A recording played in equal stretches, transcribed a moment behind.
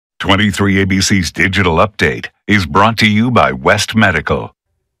23ABC's digital update is brought to you by West Medical.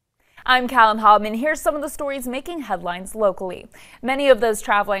 I'm Callan Hobman. Here's some of the stories making headlines locally. Many of those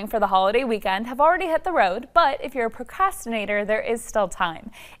traveling for the holiday weekend have already hit the road, but if you're a procrastinator, there is still time.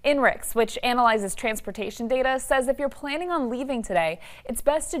 INRIX, which analyzes transportation data, says if you're planning on leaving today, it's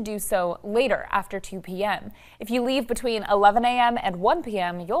best to do so later after 2 p.m. If you leave between 11 a.m. and 1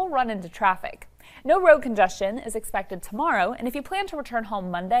 p.m., you'll run into traffic. No road congestion is expected tomorrow, and if you plan to return home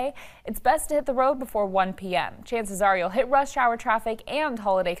Monday, it's best to hit the road before 1 p.m. Chances are you'll hit rush hour traffic and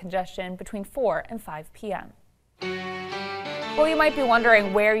holiday congestion between 4 and 5 p.m. Well, you might be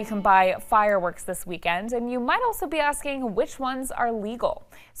wondering where you can buy fireworks this weekend, and you might also be asking which ones are legal.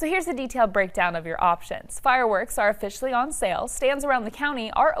 So here's a detailed breakdown of your options. Fireworks are officially on sale. Stands around the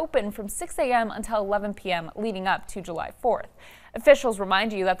county are open from 6 a.m. until 11 p.m. leading up to July 4th. Officials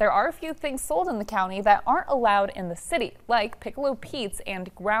remind you that there are a few things sold in the county that aren't allowed in the city, like Piccolo Pete's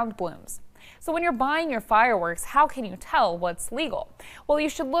and ground blooms. So when you're buying your fireworks, how can you tell what's legal? Well, you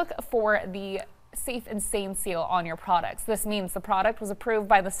should look for the Safe and Sane seal on your products. This means the product was approved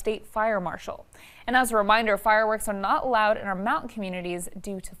by the state fire marshal. And as a reminder, fireworks are not allowed in our mountain communities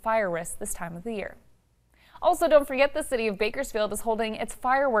due to fire risks this time of the year. Also, don't forget the city of Bakersfield is holding its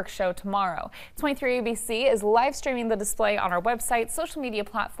fireworks show tomorrow. 23ABC is live streaming the display on our website, social media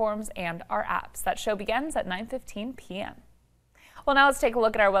platforms, and our apps. That show begins at 9:15 p.m. Well, now let's take a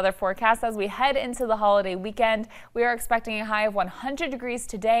look at our weather forecast. As we head into the holiday weekend, we are expecting a high of 100 degrees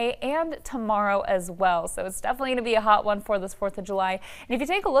today and tomorrow as well. So it's definitely going to be a hot one for this 4th of July. And if you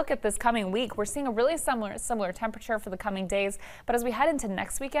take a look at this coming week, we're seeing a really similar temperature for the coming days. But as we head into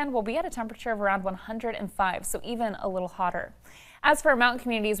next weekend, we'll be at a temperature of around 105, so even a little hotter. As for our mountain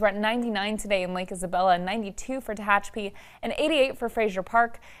communities, we're at 99 today in Lake Isabella, 92 for Tehachapi, and 88 for Frazier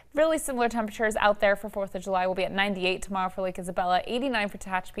Park. Really similar temperatures out there for 4th of July. We'll be at 98 tomorrow for Lake Isabella, 89 for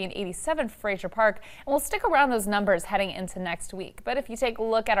Tehachapi, and 87 for Frazier Park. And we'll stick around those numbers heading into next week. But if you take a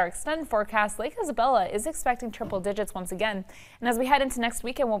look at our extended forecast, Lake Isabella is expecting triple digits once again. And as we head into next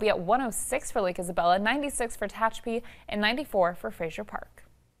weekend, we'll be at 106 for Lake Isabella, 96 for Tehachapi, and 94 for Frazier Park.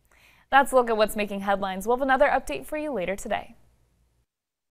 That's a look at what's making headlines. We'll have another update for you later today.